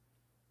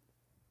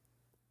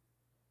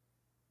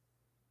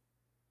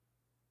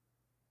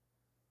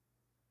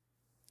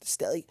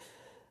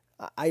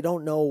 I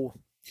don't know.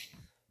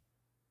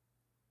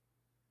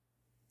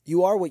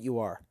 You are what you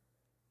are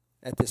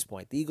at this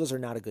point. The Eagles are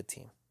not a good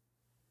team.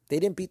 They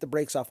didn't beat the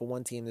brakes off of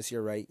one team this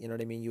year, right? You know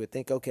what I mean? You would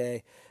think,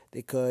 okay,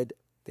 they could.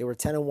 They were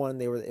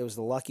 10-1. It was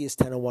the luckiest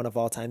 10-1 of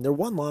all time. Their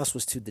one loss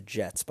was to the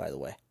Jets, by the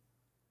way.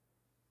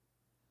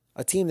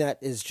 A team that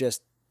is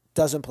just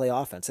doesn't play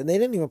offense. And they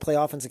didn't even play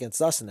offense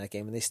against us in that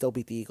game, and they still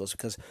beat the Eagles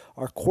because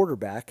our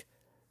quarterback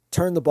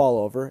turned the ball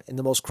over in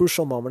the most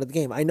crucial moment of the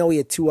game. I know he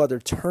had 2 other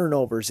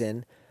turnovers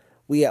in.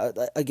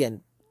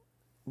 Again,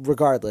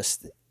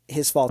 regardless,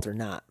 his fault or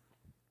not.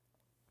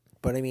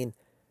 But, I mean,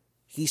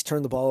 he's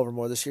turned the ball over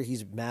more this year.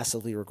 He's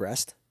massively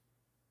regressed.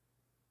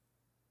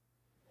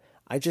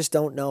 I just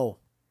don't know.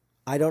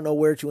 I don't know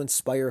where to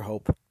inspire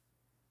hope.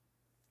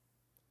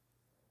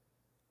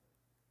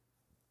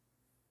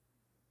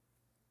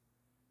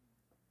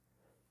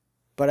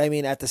 But, I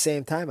mean, at the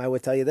same time, I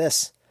would tell you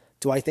this.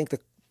 Do I think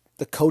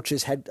the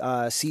coach's head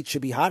seat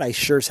should be hot? I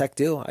sure as heck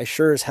do. I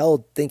sure as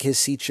hell think his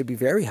seat should be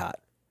very hot.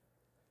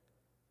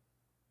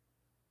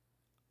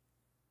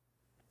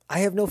 I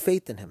have no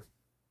faith in him.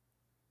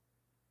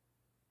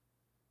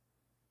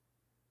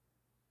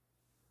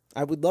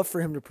 I would love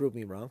for him to prove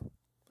me wrong.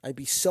 I'd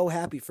be so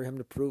happy for him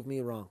to prove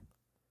me wrong.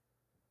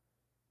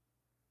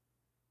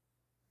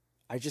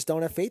 I just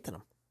don't have faith in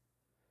him.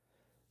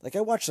 Like,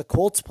 I watch the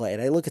Colts play,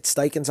 and I look at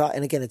Steichen's,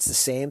 and again, it's the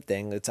same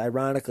thing. It's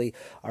ironically,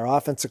 our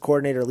offensive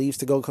coordinator leaves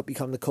to go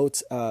become the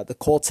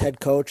Colts head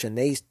coach, and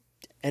they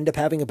end up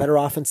having a better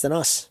offense than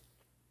us.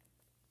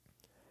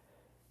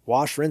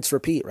 Wash, rinse,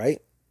 repeat,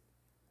 right?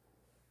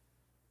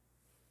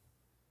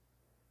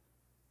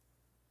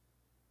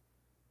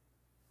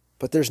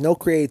 But there's no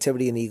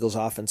creativity in the Eagles'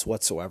 offense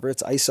whatsoever.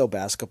 It's ISO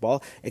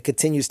basketball. It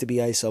continues to be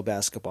ISO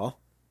basketball.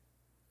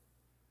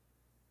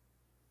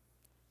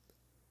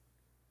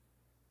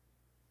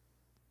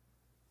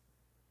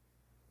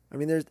 I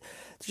mean, there's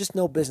just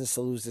no business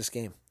to lose this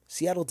game.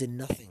 Seattle did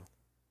nothing.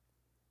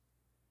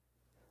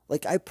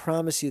 Like, I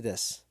promise you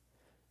this.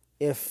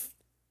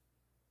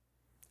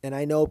 And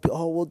I know,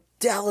 oh, well,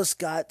 Dallas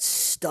got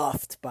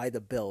stuffed by the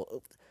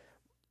Bills.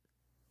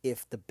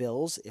 If the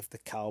Bills, if the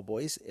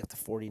Cowboys, if the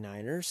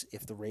 49ers,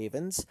 if the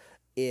Ravens,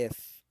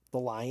 if the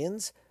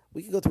Lions,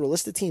 we could go through a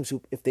list of teams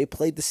who, if they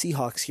played the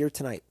Seahawks here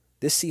tonight,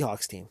 this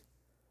Seahawks team,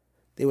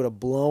 they would have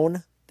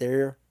blown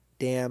their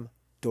damn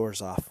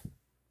doors off.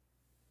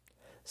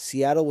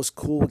 Seattle was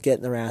cool with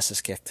getting their asses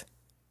kicked.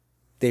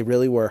 They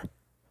really were.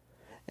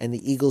 And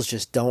the Eagles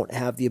just don't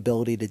have the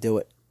ability to do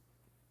it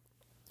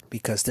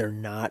because they're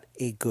not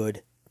a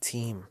good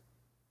team.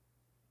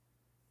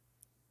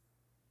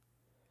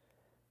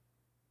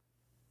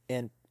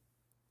 And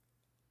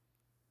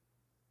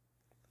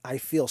I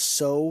feel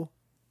so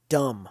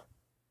dumb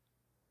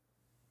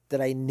that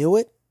I knew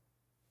it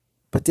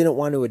but didn't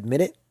want to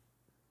admit it.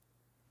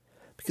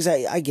 Because,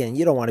 again,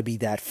 you don't want to be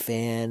that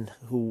fan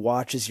who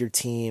watches your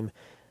team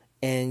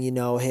and,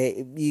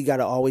 hey, you got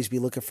to always be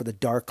looking for the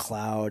dark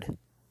cloud.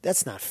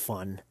 That's not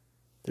fun.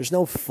 There's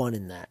no fun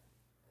in that.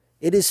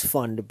 It is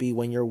fun to be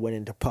when you're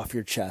winning, to puff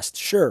your chest.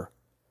 Sure.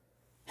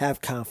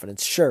 Have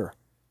confidence. Sure.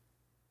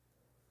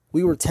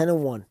 We were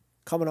 10-1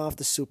 coming off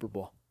the Super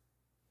Bowl.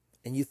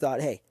 And you thought,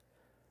 hey,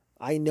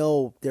 I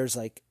know there's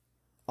like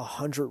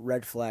 100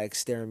 red flags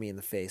staring me in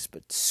the face,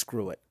 but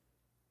screw it.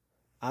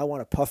 I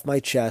want to puff my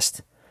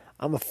chest.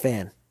 I'm a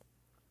fan.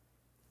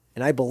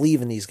 And I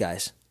believe in these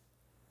guys.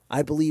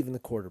 I believe in the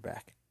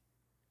quarterback.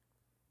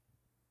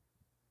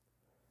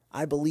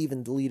 I believe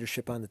in the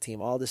leadership on the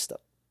team, all this stuff.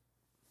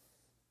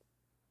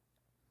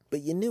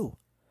 But you knew.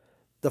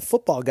 The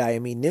football guy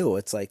in me knew.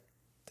 It's like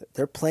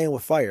they're playing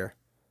with fire.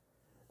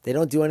 They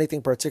don't do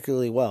anything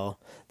particularly well.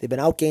 They've been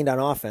outgained on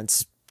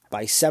offense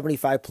by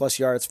 75-plus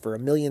yards for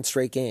 1 million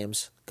straight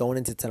games going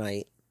into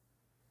tonight.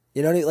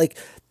 You know what I mean? Like,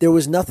 there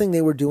was nothing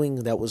they were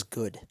doing that was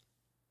good.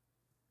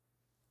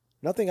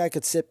 Nothing I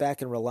could sit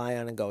back and rely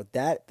on and go,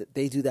 that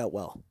they do that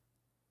well.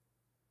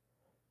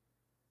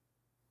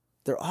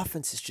 Their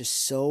offense is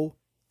just so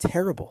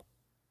terrible.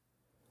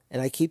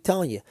 And I keep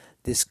telling you,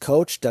 this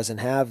coach doesn't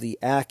have the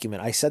acumen.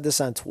 I said this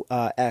on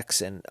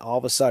X, and all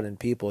of a sudden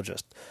people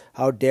just,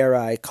 how dare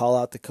I call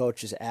out the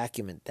coach's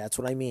acumen? That's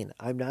what I mean.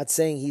 I'm not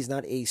saying he's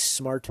not a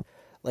smart,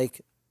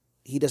 like,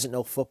 he doesn't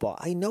know football.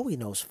 I know he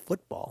knows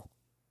football.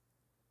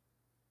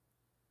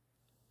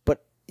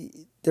 But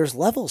there's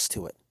levels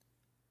to it.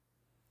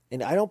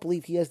 And I don't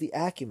believe he has the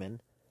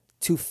acumen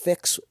to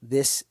fix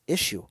this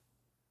issue.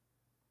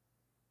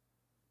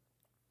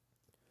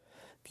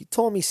 If you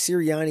told me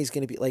Sirianni's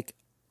going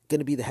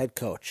to be the head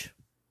coach,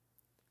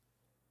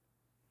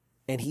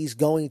 and he's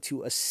going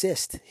to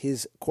assist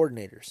his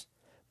coordinators,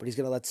 but he's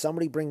going to let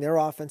somebody bring their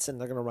offense and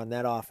they're going to run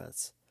that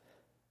offense,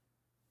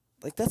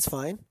 like, that's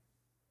fine.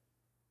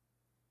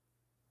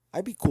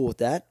 I'd be cool with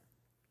that.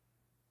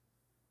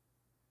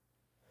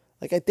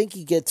 Like, I think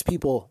he gets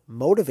people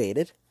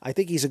motivated. I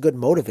think he's a good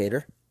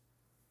motivator.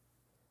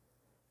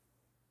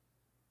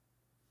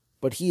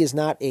 But he is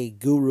not a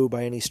guru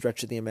by any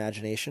stretch of the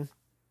imagination.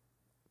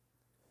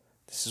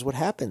 This is what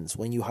happens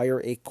when you hire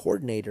a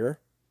coordinator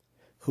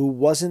who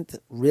wasn't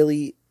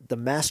really the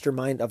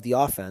mastermind of the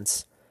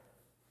offense.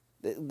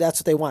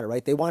 That's what they wanted,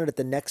 right? They wanted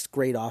the next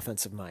great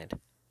offensive mind.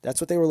 That's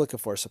what they were looking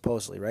for,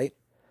 supposedly, right?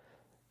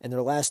 And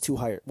their last three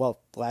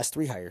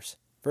hires.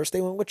 First,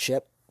 they went with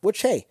Chip,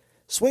 which, hey,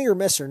 swing or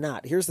miss or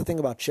not, here's the thing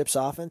about Chip's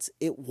offense.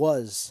 It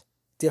was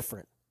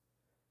different.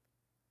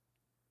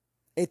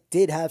 It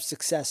did have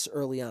success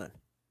early on.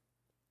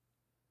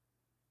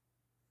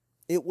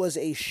 It was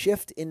a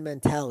shift in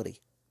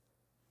mentality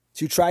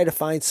to try to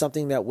find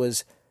something that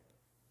was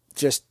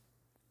just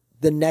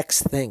the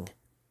next thing.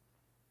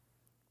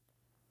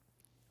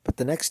 But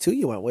the next two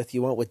you went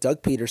with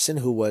Doug Peterson,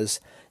 who was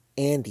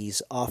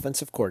Andy's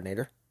offensive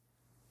coordinator.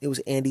 It was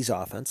Andy's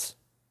offense.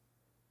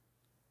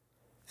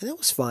 And that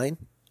was fine.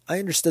 I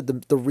understood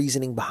the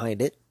reasoning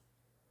behind it.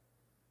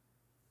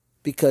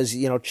 Because,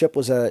 Chip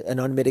was an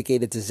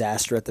unmitigated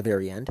disaster at the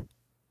very end.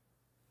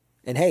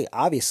 And hey,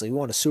 obviously, we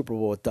won a Super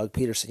Bowl with Doug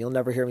Peterson. You'll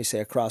never hear me say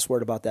a cross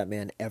word about that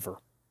man ever.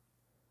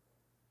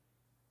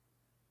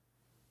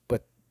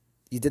 But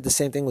you did the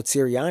same thing with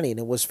Sirianni, and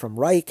it was from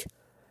Reich,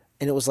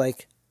 and it was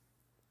like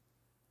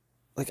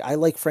I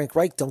like Frank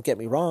Reich, don't get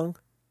me wrong.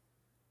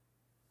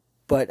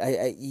 But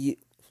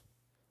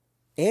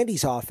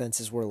Andy's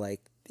offenses were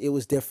like, it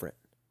was different.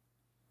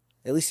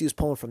 At least he was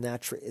pulling from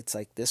that. It's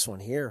like this one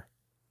here.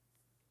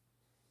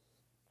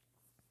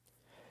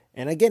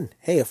 And again,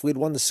 hey, if we'd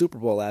won the Super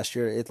Bowl last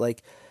year, it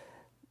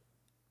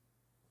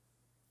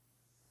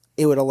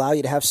would allow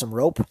you to have some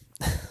rope.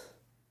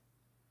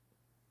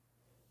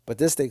 But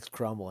this thing's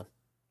crumbling.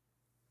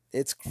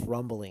 It's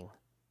crumbling.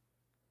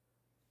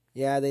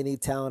 Yeah, they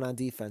need talent on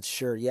defense.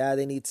 Sure. Yeah,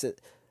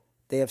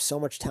 they have so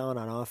much talent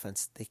on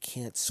offense, they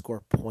can't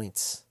score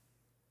points.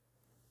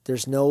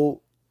 There's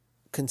no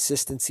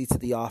consistency to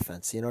the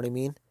offense. You know what I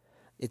mean?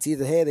 It's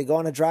either, hey, they go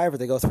on a drive or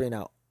they go 3 and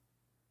out.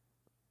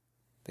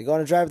 They go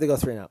on a drive, they go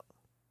 3 and out.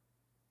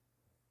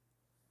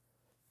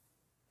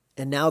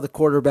 And now the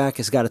quarterback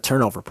has got a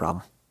turnover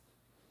problem.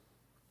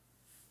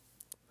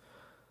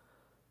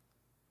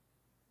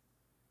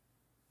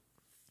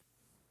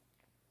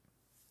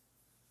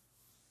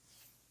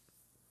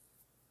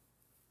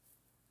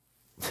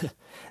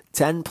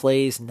 Ten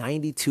plays,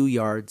 92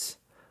 yards,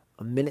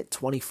 a minute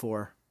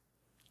 24,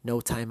 no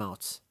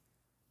timeouts.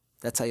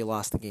 That's how you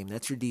lost the game.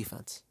 That's your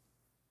defense.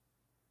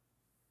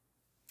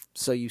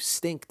 So you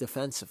stink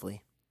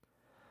defensively,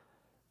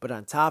 but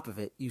on top of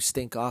it, you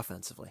stink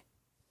offensively.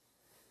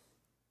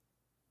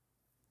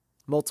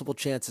 Multiple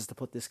chances to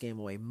put this game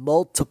away.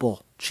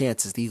 Multiple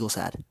chances the Eagles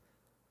had.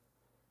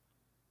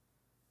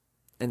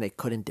 And they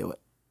couldn't do it.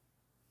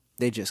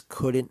 They just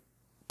couldn't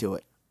do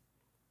it.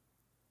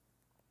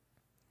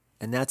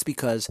 And that's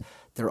because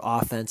their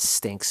offense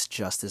stinks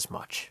just as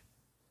much.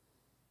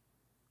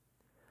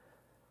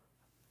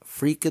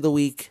 Freak of the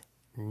week,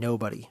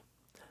 nobody.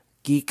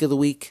 Geek of the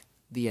week,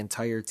 the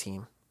entire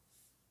team.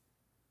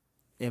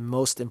 And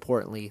most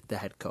importantly, the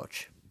head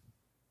coach.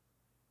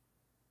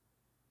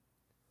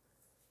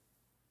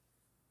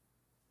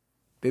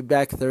 Big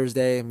Back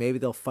Thursday, maybe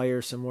they'll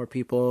fire some more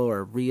people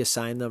or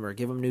reassign them or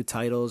give them new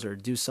titles or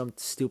do some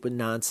stupid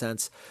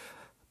nonsense.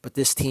 But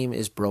this team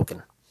is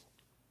broken.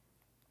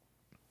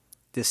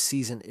 This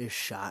season is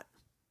shot.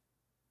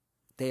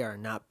 They are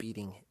not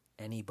beating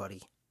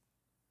anybody.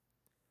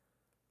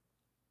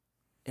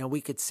 And we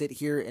could sit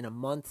here in a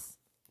month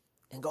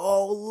and go,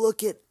 oh,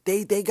 look it,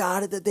 they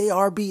got it, that they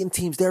are beating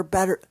teams. They're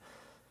better.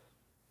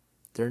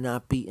 They're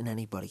not beating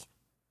anybody.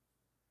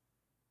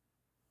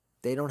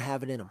 They don't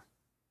have it in them.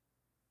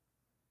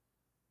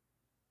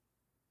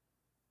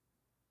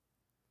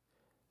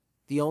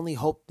 The only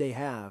hope they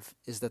have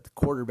is that the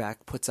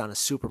quarterback puts on a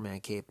Superman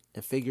cape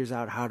and figures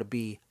out how to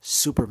be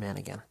Superman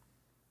again.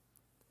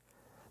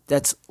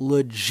 That's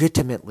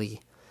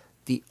legitimately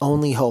the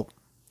only hope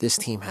this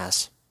team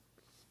has.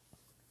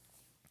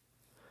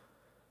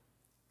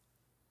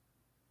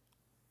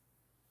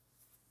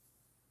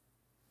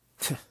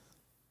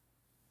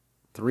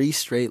 Three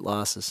straight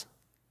losses.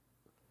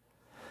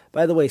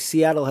 By the way,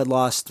 Seattle had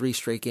lost 3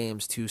 straight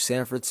games to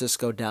San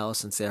Francisco,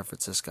 Dallas, and San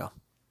Francisco.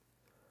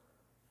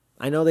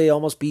 I know they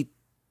almost beat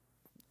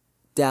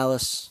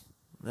Dallas.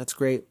 That's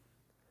great.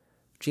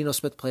 Geno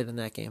Smith played in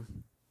that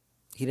game.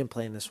 He didn't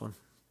play in this one.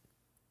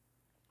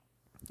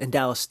 And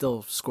Dallas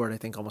still scored, I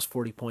think, almost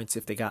 40 points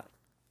if they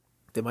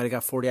might have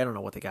got 40. I don't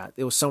know what they got.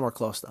 It was somewhere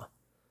close, though.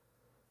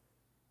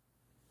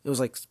 It was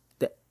like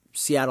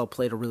Seattle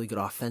played a really good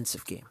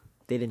offensive game.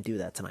 They didn't do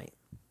that tonight.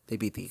 They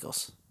beat the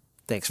Eagles.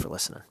 Thanks for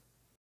listening.